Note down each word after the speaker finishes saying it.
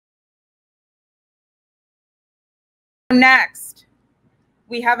Next,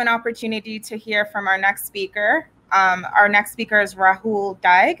 we have an opportunity to hear from our next speaker. Our next speaker is Rahul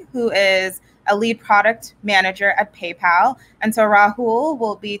Dighe, who is a lead product manager at PayPal. And so Rahul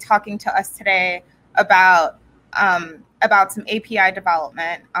will be talking to us today about some API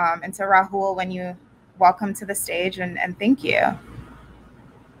development. And so Rahul, when you welcome to the stage and thank you.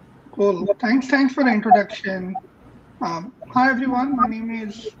 Cool. Thanks for the introduction. Hi, everyone. My name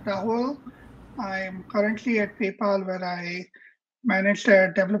is Rahul. I'm currently at PayPal, where I manage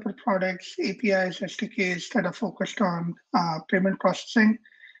their developer products, APIs, SDKs that are focused on payment processing.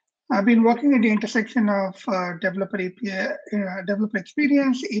 I've been working at the intersection of developer API, developer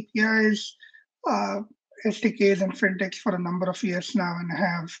experience, APIs, SDKs, and fintechs for a number of years now, and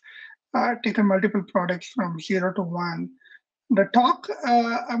have taken multiple products from 0 to 1. The talk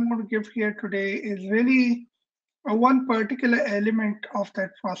I'm going to give here today is really one particular element of that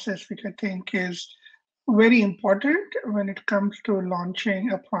process, which I think is very important when it comes to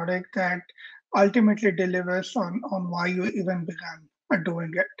launching a product that ultimately delivers on why you even began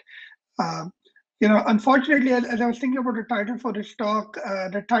doing it. Unfortunately, as I was thinking about the title for this talk,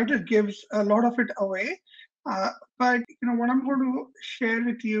 the title gives a lot of it away. But what I'm going to share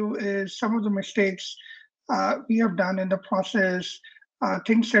with you is some of the mistakes we have done in the process,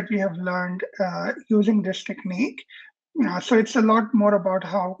 things that we have learned using this technique. So it's a lot more about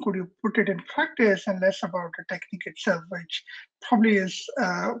how could you put it in practice and less about the technique itself, which probably is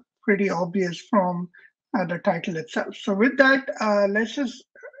pretty obvious from the title itself. So with that, let's just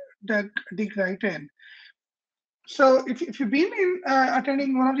dig right in. So if you've been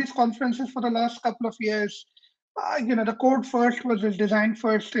attending one of these conferences for the last couple of years, the code first versus design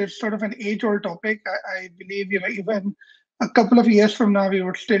first is sort of an age-old topic. I believe even a couple of years from now, we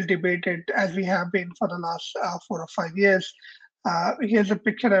would still debate it as we have been for the last 4 or 5 years. Here's a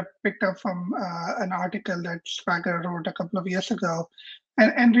picture I picked up from an article that Swagger wrote a couple of years ago.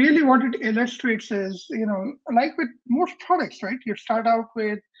 And really what it illustrates is, like with most products, right? You start out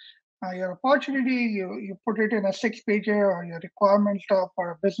with your opportunity, you put it in a 6-pager or your requirements doc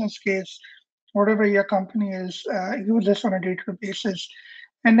or a business case, whatever your company is uses on a day-to-day basis.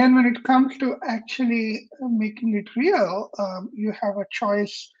 And then when it comes to actually making it real, you have a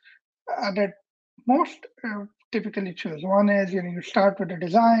choice that most typically choose. One is, you start with a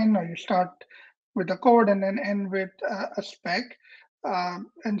design, or you start with the code and then end with a spec.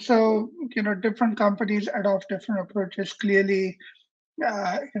 And so, different companies adopt different approaches. Clearly,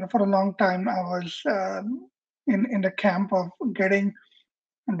 for a long time, I was in the camp of getting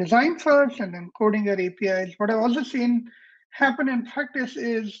design first and then coding your APIs. What I've also seen happen in practice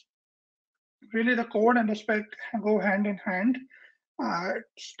is really the code and the spec go hand in hand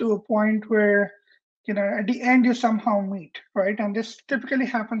to a point where, at the end you somehow meet, right? And this typically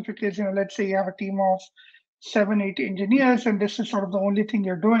happens because, let's say you have a team of 7, 8 engineers, and this is sort of the only thing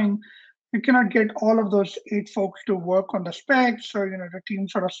you're doing. You cannot get all of those 8 folks to work on the specs. So, the team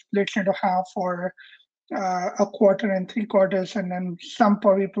sort of splits into half for a quarter and 3 quarters, and then some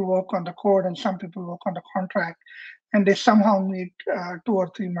people work on the code and some people work on the contract, and they somehow meet 2 or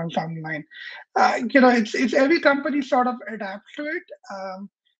 3 months down the line. It's every company sort of adapts to it.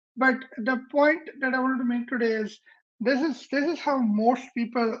 But the point that I wanted to make today is this is how most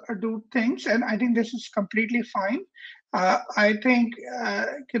people do things, and I think this is completely fine. I think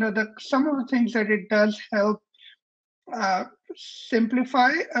some of the things that it does help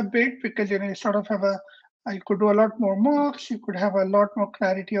simplify a bit, because you sort of have you could do a lot more mocks, you could have a lot more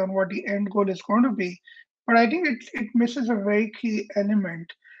clarity on what the end goal is going to be. But I think it misses a very key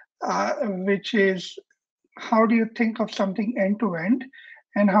element, which is how do you think of something end to end,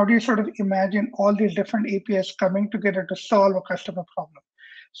 and how do you sort of imagine all these different APIs coming together to solve a customer problem.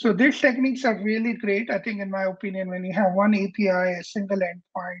 So these techniques are really great, I think, in my opinion, when you have one API, a single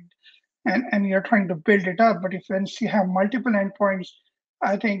endpoint, and you're trying to build it up. But if once you have multiple endpoints,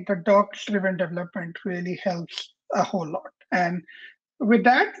 I think the docs-driven development really helps a whole lot. And with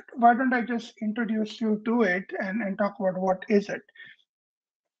that, why don't I just introduce you to it and talk about what is it.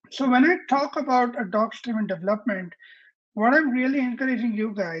 So when I talk about a docs-driven development, what I'm really encouraging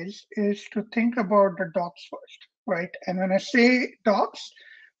you guys is to think about the docs first, right? And when I say docs,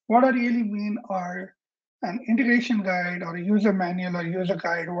 what I really mean are an integration guide or a user manual or user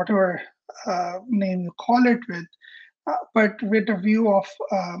guide, whatever name you call it with, but with a view of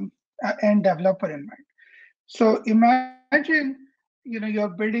an end developer in mind. So imagine, you're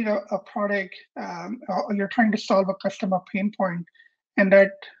building a product, or you're trying to solve a customer pain point, and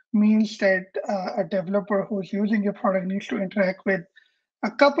that means that a developer who's using your product needs to interact with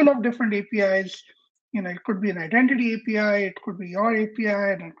a couple of different APIs. It could be an identity API, it could be your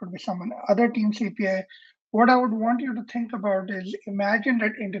API, and it could be someone other team's API. what I would want you to think about is imagine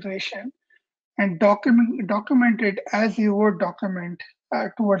that integration and document it as you would document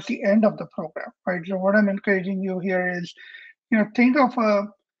towards the end of the program, right? So what I'm encouraging you here is, think of a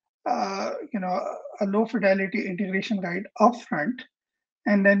low fidelity integration guide upfront,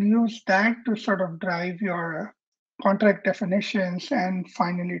 and then use that to sort of drive your contract definitions and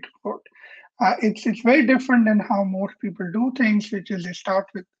finally to code. It's very different than how most people do things, which is they start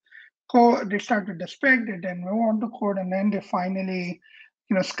with code, they start with the spec, they then move on to code, and then they finally,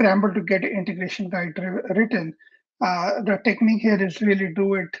 scramble to get an integration guide written. The technique here is really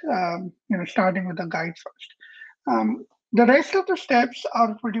do it, starting with the guide first. The rest of the steps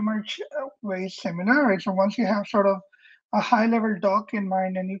are pretty much very similar, right? So once you have sort of a high level doc in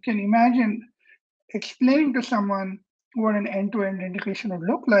mind, and you can imagine explaining to someone what an end-to-end integration would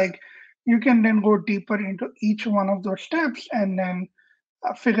look like, you can then go deeper into each one of those steps and then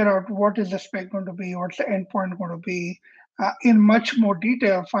figure out what is the spec going to be, what's the endpoint going to be, in much more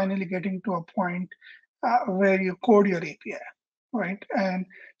detail, finally getting to a point where you code your API, right? And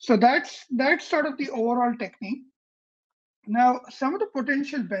so that's sort of the overall technique. Now, some of the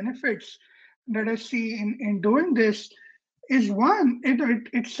potential benefits that I see in doing this is one,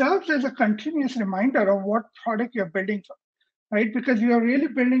 it serves as a continuous reminder of what product you're building for, right? Because you're really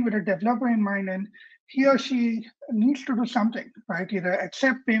building with a developer in mind, and he or she needs to do something, right? Either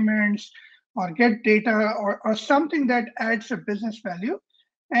accept payments or get data, or something that adds a business value.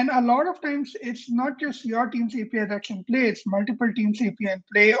 And a lot of times it's not just your team's API that's in play, it's multiple teams' API in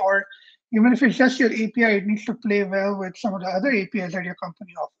play, or even if it's just your API, it needs to play well with some of the other APIs that your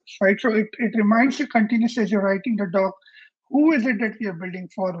company offers, right? So it reminds you continuously as you're writing the doc, who is it that we are building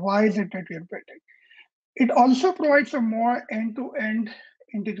for? Why is it that we are building? It also provides a more end-to-end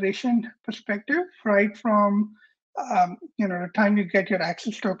integration perspective, right from the time you get your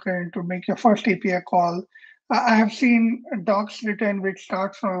access token to make your first API call. I have seen docs written which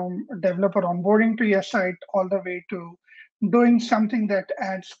start from developer onboarding to your site all the way to doing something that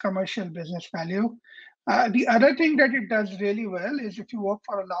adds commercial business value. The other thing that it does really well is if you work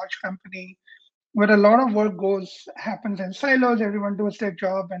for a large company where a lot of work happens in silos, everyone does their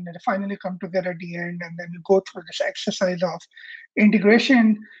job, and then they finally come together at the end, and then you go through this exercise of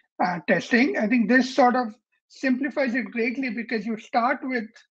integration testing. I think this sort of simplifies it greatly because you start with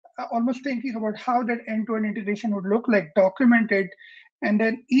almost thinking about how that end-to-end integration would look like, documented, and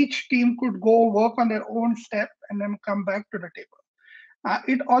then each team could go work on their own step and then come back to the table.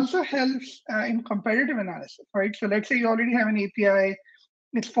 It also helps in competitive analysis, right? So let's say you already have an API,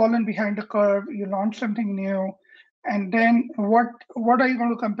 it's fallen behind the curve, you launch something new, and then what are you going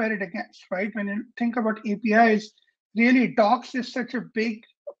to compare it against, right? When you think about APIs, really docs is such a big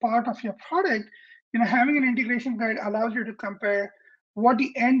part of your product. Having an integration guide allows you to compare what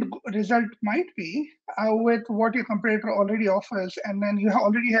the end result might be with what your competitor already offers, and then you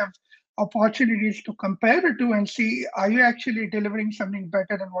already have opportunities to compare the two and see, are you actually delivering something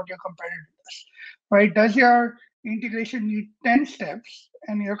better than what your competitor does, right? Does your integration need 10 steps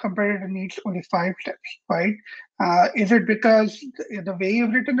and your competitor needs only 5 steps, right? Is it because the way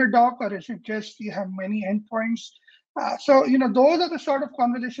you've written the doc, or is it just you have many endpoints? So those are the sort of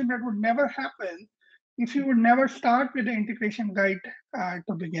conversation that would never happen if you would never start with the integration guide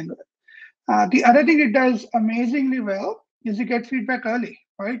to begin with. The other thing it does amazingly well is you get feedback early,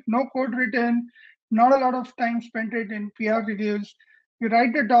 right? No code written, not a lot of time spent it in PR reviews. You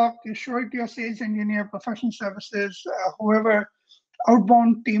write the doc, you show it to your sales engineer, professional services, whoever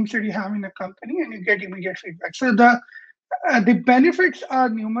outbound teams that you have in the company, and you get immediate feedback. So the benefits are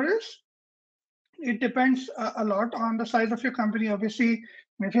numerous. It depends a lot on the size of your company. Obviously,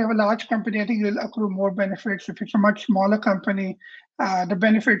 if you have a large company, I think you'll accrue more benefits. If it's a much smaller company, the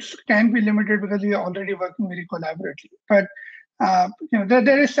benefits can be limited because you're already working very collaboratively. But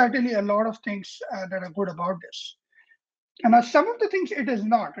there is certainly a lot of things that are good about this. And some of the things it is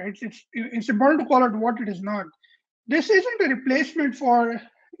not, right? It's important to call out what it is not. This isn't a replacement for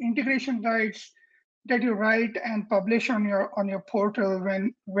integration guides that you write and publish on your portal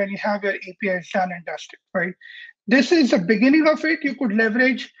when you have your APIs done and dusted, right? This is the beginning of it. You could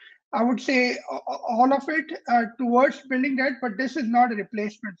leverage, I would say, all of it towards building that, but this is not a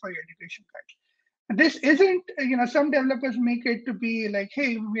replacement for your integration guide. This isn't, some developers make it to be like,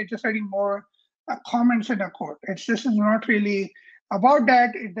 hey, we're just writing more comments in a code. This is not really about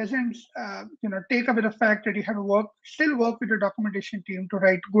that. It doesn't, take away the fact that you have to still work with your documentation team to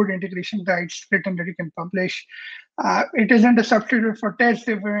write good integration guides written that you can publish. It isn't a substitute for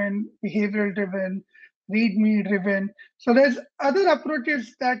test-driven, behavioral-driven, README-driven. So there's other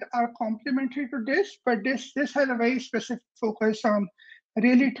approaches that are complementary to this, but this has a very specific focus on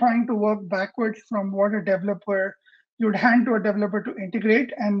really trying to work backwards from what a developer you'd hand to a developer to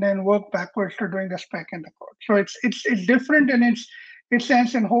integrate, and then work backwards to doing the spec and the code. So it's different in its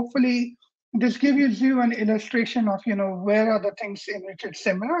sense, and hopefully this gives you an illustration of where are the things in which it's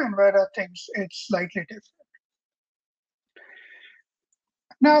similar and where are things it's slightly different.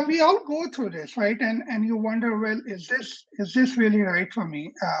 Now we all go through this, right? And you wonder, well, is this really right for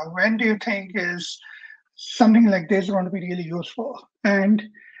me? When do you think is something like this going to be really useful? And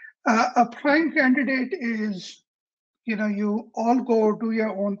a prime candidate is, you all go do your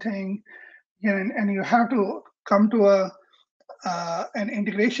own thing, and you have to come to an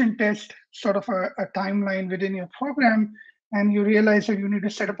integration test, sort of a timeline within your program, and you realize that you need to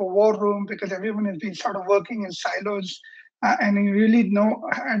set up a war room because everyone has been sort of working in silos, and you really know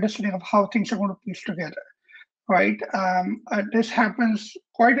understanding of how things are going to piece together, right? This happens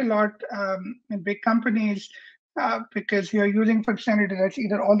quite a lot in big companies because you're using functionality that's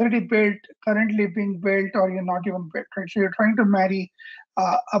either already built, currently being built, or you're not even built, right? So you're trying to marry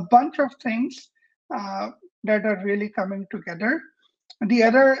a bunch of things that are really coming together. The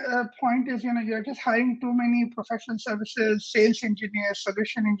other point is, you're just hiring too many professional services, sales engineers,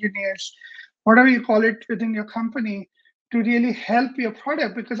 solution engineers, whatever you call it within your company, to really help your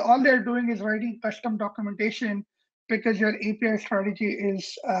product, because all they're doing is writing custom documentation because your API strategy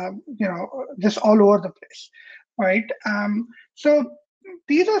is, just all over the place, right? So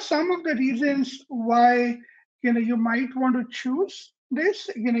these are some of the reasons why you might want to choose this.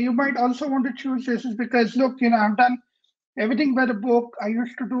 You might also want to choose this is because, look, I've done everything by the book. I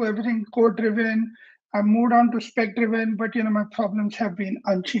used to do everything code driven. I moved on to spec driven, but my problems have been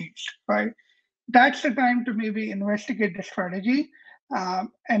unchanged, right? That's the time to maybe investigate the strategy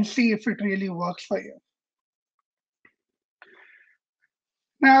and see if it really works for you.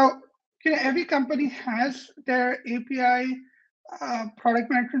 Now, every company has their API product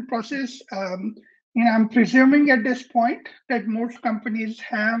management process. I'm presuming at this point that most companies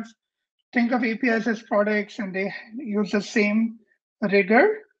think of APIs as products, and they use the same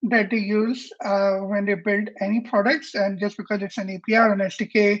rigor that they use when they build any products. And just because it's an API or an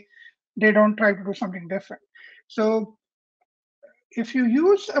SDK, they don't try to do something different. So if you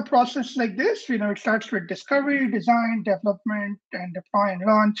use a process like this, it starts with discovery, design, development, and deploy and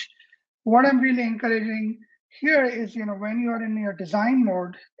launch. What I'm really encouraging here is, when you're in your design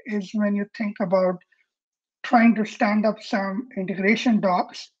mode, is when you think about trying to stand up some integration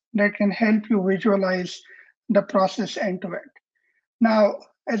docs that can help you visualize the process end to end. Now,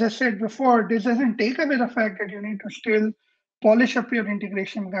 as I said before, this doesn't take away the fact that you need to still polish up your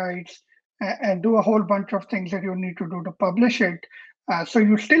integration guides and do a whole bunch of things that you need to do to publish it. So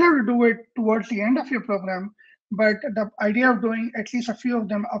you still have to do it towards the end of your program, but the idea of doing at least a few of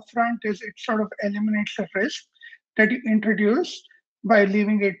them upfront is it sort of eliminates the risk that you introduce by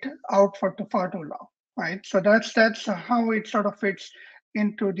leaving it out for far too long, right? So that's how it sort of fits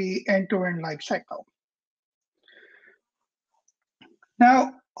into the end-to-end life cycle.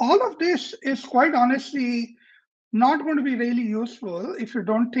 Now, all of this is quite honestly not going to be really useful if you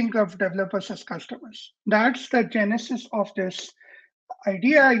don't think of developers as customers. That's the genesis of this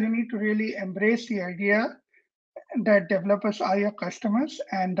idea. You need to really embrace the idea that developers are your customers,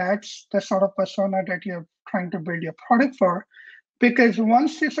 and that's the sort of persona that you're trying to build your product for. Because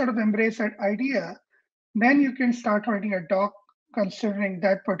once you sort of embrace that idea, then you can start writing a doc considering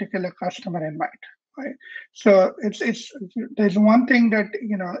that particular customer in mind, right? So there's one thing that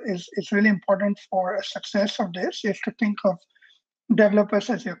is really important for a success of this is to think of developers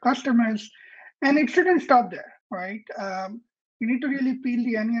as your customers, and it shouldn't stop there, right? You need to really peel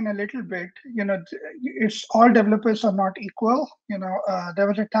the onion a little bit. It's all developers are not equal. There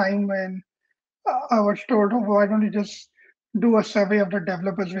was a time when I was told, oh, why don't you just do a survey of the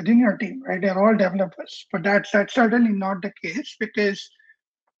developers within your team, right? They're all developers. But that's certainly not the case, because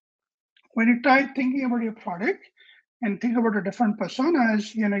when you try thinking about your product and think about the different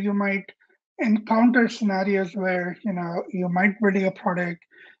personas, you might encounter scenarios where, you might build a product,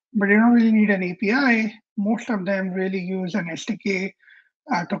 but you don't really need an API. Most of them really use an SDK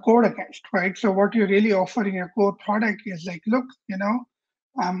to code against, right? So what you're really offering your core product is like, look,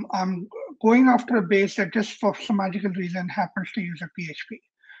 I'm going after a base that just for some magical reason happens to use a PHP,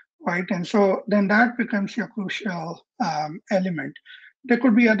 right? And so then that becomes your crucial element. There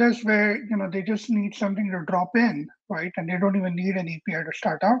could be others where they just need something to drop in, right? And they don't even need an API to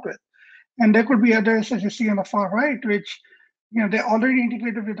start out with. And there could be others, as you see on the far right, which they're already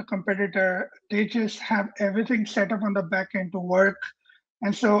integrated with the competitor. They just have everything set up on the back end to work.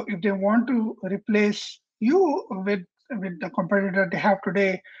 And so if they want to replace you with the competitor they have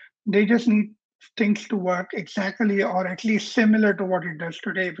today, they just need things to work exactly or at least similar to what it does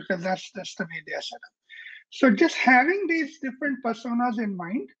today, because that's the way they are set up. So just having these different personas in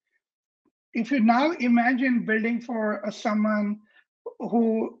mind, if you now imagine building for someone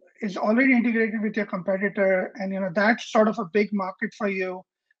who is already integrated with your competitor, and that's sort of a big market for you,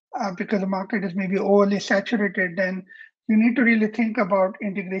 because the market is maybe overly saturated, then you need to really think about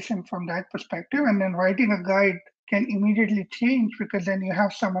integration from that perspective. And then writing a guide can immediately change, because then you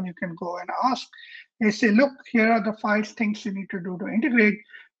have someone you can go and ask. They say, look, here are the 5 things you need to do to integrate.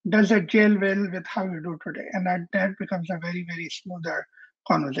 Does that gel well with how you do today? And that becomes a very, very smoother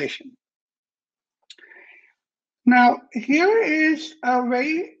conversation. Now, here is a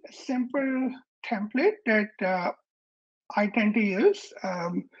very simple template that I tend to use.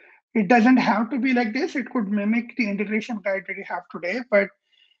 It doesn't have to be like this. It could mimic the integration guide that you have today, but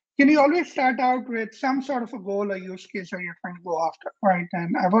you always start out with some sort of a goal or use case that you're trying to go after, right?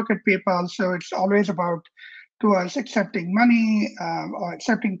 And I work at PayPal, so it's always about, to us, accepting money or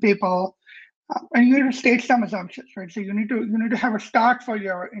accepting PayPal. And you need to state some assumptions, right? So you need to have a start for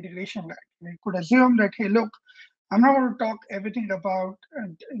your integration guide. You could assume that, hey, look, I'm not going to talk everything about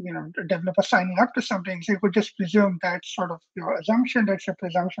the developer signing up to something. So you could just presume that's sort of your assumption. That's your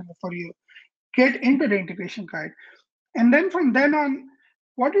presumption before you get into the integration guide. And then from then on,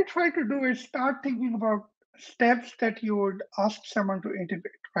 what you try to do is start thinking about steps that you would ask someone to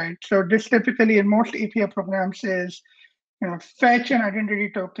integrate, right? So this typically in most API programs is, fetch an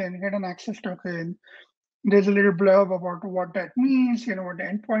identity token, get an access token. There's a little blurb about what that means, what the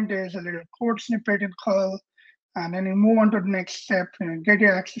endpoint is, a little code snippet in curl. And then you move on to the next step, get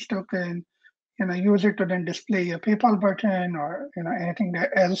your access token, use it to then display your PayPal button or anything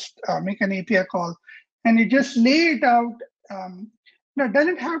else, make an API call, and you just lay it out. It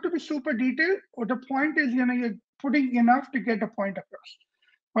doesn't have to be super detailed. Or the point is, you're putting enough to get a point across,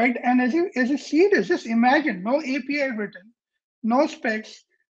 right? And as you see this, just imagine no API written, no specs,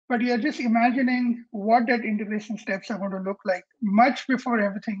 but you're just imagining what that integration steps are going to look like much before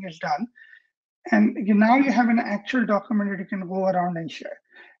everything is done. And now you have an actual document that you can go around and share.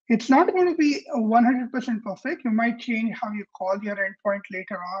 It's not going to be 100% perfect. You might change how you call your endpoint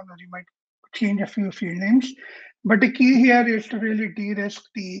later on, or you might change a few field names. But the key here is to really de-risk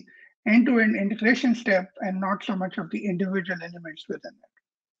the end-to-end integration step and not so much of the individual elements within it.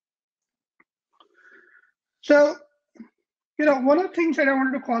 So, one of the things that I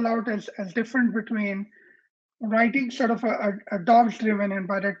wanted to call out as different between writing sort of a docs-driven, and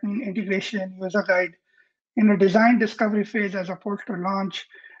by that I mean integration, user guide, in a design discovery phase as opposed to launch.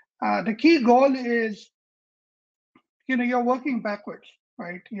 The key goal is, you're working backwards,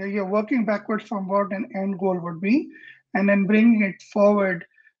 right? You're working backwards from what an end goal would be, and then bringing it forward.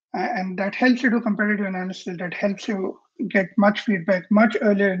 And that helps you do competitive analysis, that helps you get much feedback much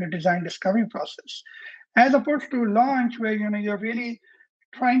earlier in the design discovery process, as opposed to launch, where you're really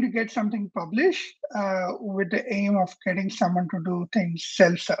trying to get something published with the aim of getting someone to do things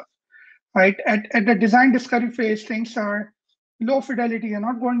self-serve. Right? At the design discovery phase, things are low fidelity. You're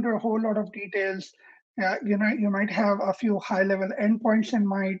not going into a whole lot of details. You might have a few high-level endpoints in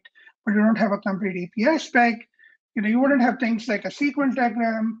mind, but you don't have a complete API spec. You wouldn't have things like a sequence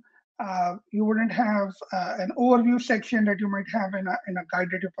diagram. You wouldn't have an overview section that you might have in a guide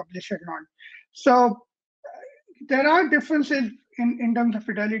that you publish or not. So there are differences in terms of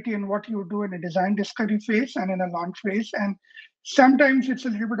fidelity in what you do in a design discovery phase and in a launch phase. And sometimes it's a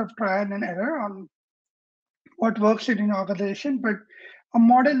little bit of trial and error on what works in an organization, but a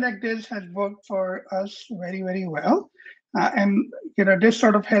model like this has worked for us very, very well. And this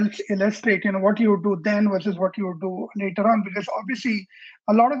sort of helps illustrate what you would do then versus what you would do later on, because obviously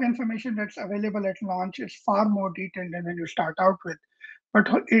a lot of information that's available at launch is far more detailed than when you start out with, but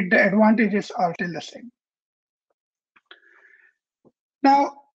the advantages are still the same.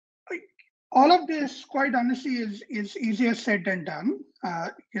 Now, all of this, quite honestly, is easier said than done.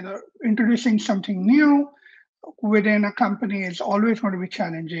 Introducing something new within a company is always going to be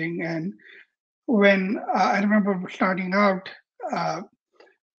challenging. And when I remember starting out,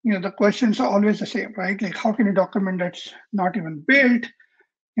 the questions are always the same, right? Like, how can you document that's not even built?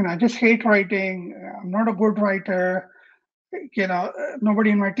 I just hate writing. I'm not a good writer. Nobody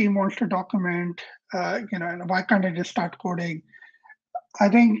in my team wants to document. And why can't I just start coding? I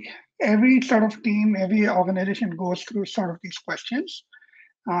think every sort of team, every organization goes through sort of these questions.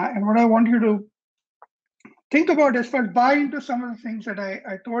 And what I want you to think about is first buy into some of the things that I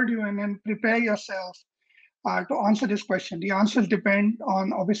told you, and then prepare yourself to answer this question. The answers depend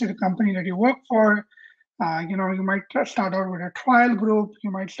on obviously the company that you work for. You might start out with a trial group.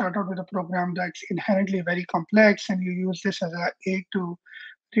 You might start out with a program that's inherently very complex, and you use this as an aid to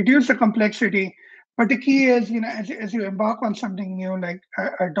reduce the complexity. But the key is, as you embark on something new, like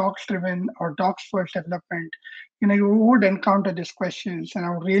a docs-driven or docs-first development, you would encounter these questions, and I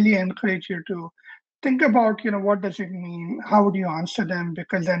would really encourage you to think about, what does it mean? How would you answer them?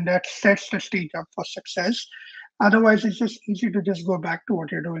 Because then that sets the stage up for success. Otherwise, it's just easy to just go back to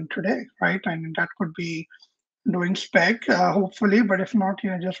what you're doing today, right? And that could be doing spec, hopefully, but if not,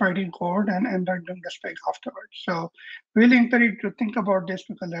 just writing code and then doing the spec afterwards. So really encourage you to think about this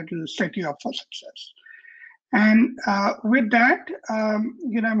because that will set you up for success. And with that,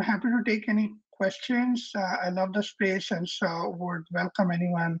 I'm happy to take any questions. I love the space and so would welcome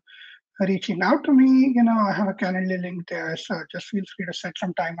anyone reaching out to me. I have a Calendly link there, so just feel free to set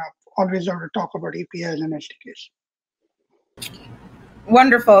some time up. Always over to talk about APIs and SDKs.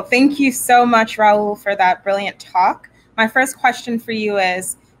 Wonderful. Thank you so much, Rahul, for that brilliant talk. My first question for you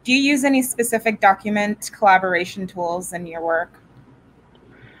is, do you use any specific document collaboration tools in your work?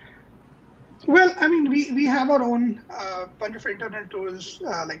 Well, I mean, we have our own bunch of internal tools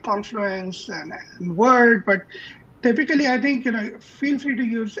like Confluence and Word, but typically, I think, feel free to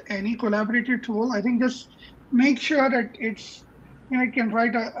use any collaborative tool. I think just make sure that it's, it can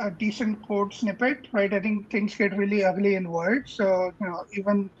write a decent code snippet, right? I think things get really ugly in Word. So,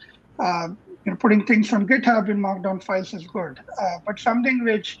 even putting things on GitHub in Markdown files is good. But something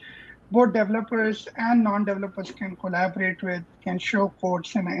which both developers and non-developers can collaborate with, can show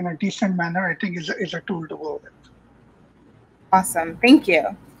codes in a decent manner, I think is a tool to go with. Awesome. Thank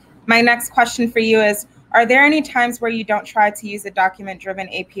you. My next question for you is, are there any times where you don't try to use a document-driven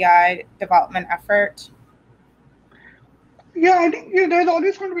API development effort? Yeah, I think there's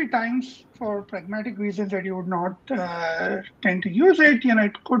always going to be times for pragmatic reasons that you would not tend to use it.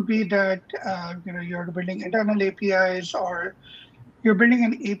 It could be that you're building internal APIs or you're building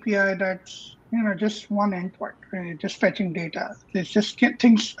an API that's just one endpoint, right? Just fetching data. There's just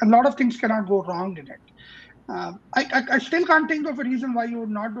things. A lot of things cannot go wrong in it. I still can't think of a reason why you would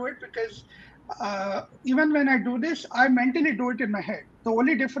not do it because even when I do this, I mentally do it in my head. The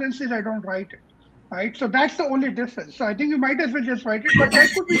only difference is I don't write it, right? So that's the only difference. So I think you might as well just write it, but there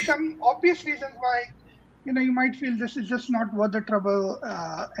could be some obvious reasons why, you might feel this is just not worth the trouble.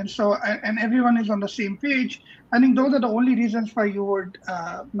 And everyone is on the same page. I think those are the only reasons why you would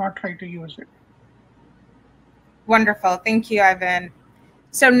not try to use it. Wonderful. Thank you, Ivan.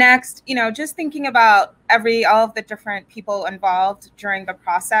 So next, just thinking about all of the different people involved during the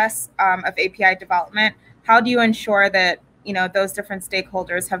process of API development, how do you ensure that, those different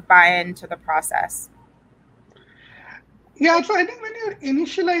stakeholders have buy-in to the process? Yeah, so I think when you're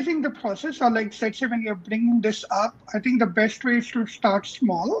initializing the process, or like let's say when you're bringing this up, I think the best way is to start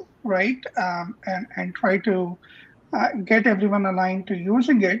small, right? And try to get everyone aligned to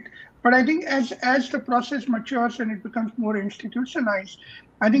using it. But I think as the process matures and it becomes more institutionalized,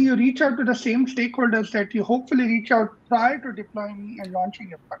 I think you reach out to the same stakeholders that you hopefully reach out prior to deploying and launching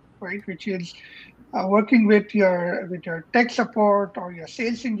your product, right? Which is working with your tech support or your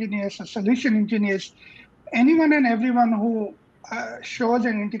sales engineers or solution engineers, anyone and everyone who shows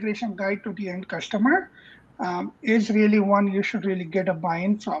an integration guide to the end customer is really one you should really get a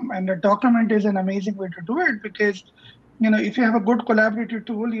buy-in from. And the document is an amazing way to do it because, if you have a good collaborative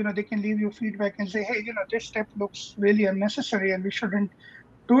tool, they can leave you feedback and say, hey, this step looks really unnecessary and we shouldn't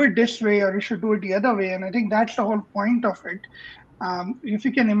do it this way or we should do it the other way. And I think that's the whole point of it. If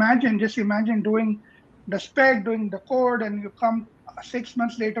you can just imagine doing the spec, doing the code, and you come 6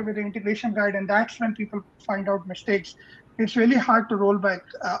 months later with the integration guide, and that's when people find out mistakes. It's really hard to roll back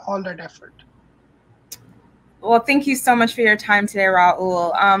all that effort. Well, thank you so much for your time today,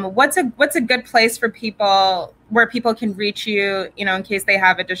 Rahul. What's a good place for people where people can reach you, in case they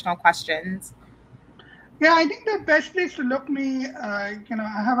have additional questions? Yeah, I think the best place to look me, I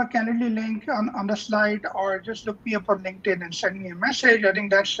have a Calendly link on the slide, or just look me up on LinkedIn and send me a message. I think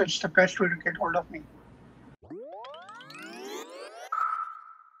that's the best way to get hold of me.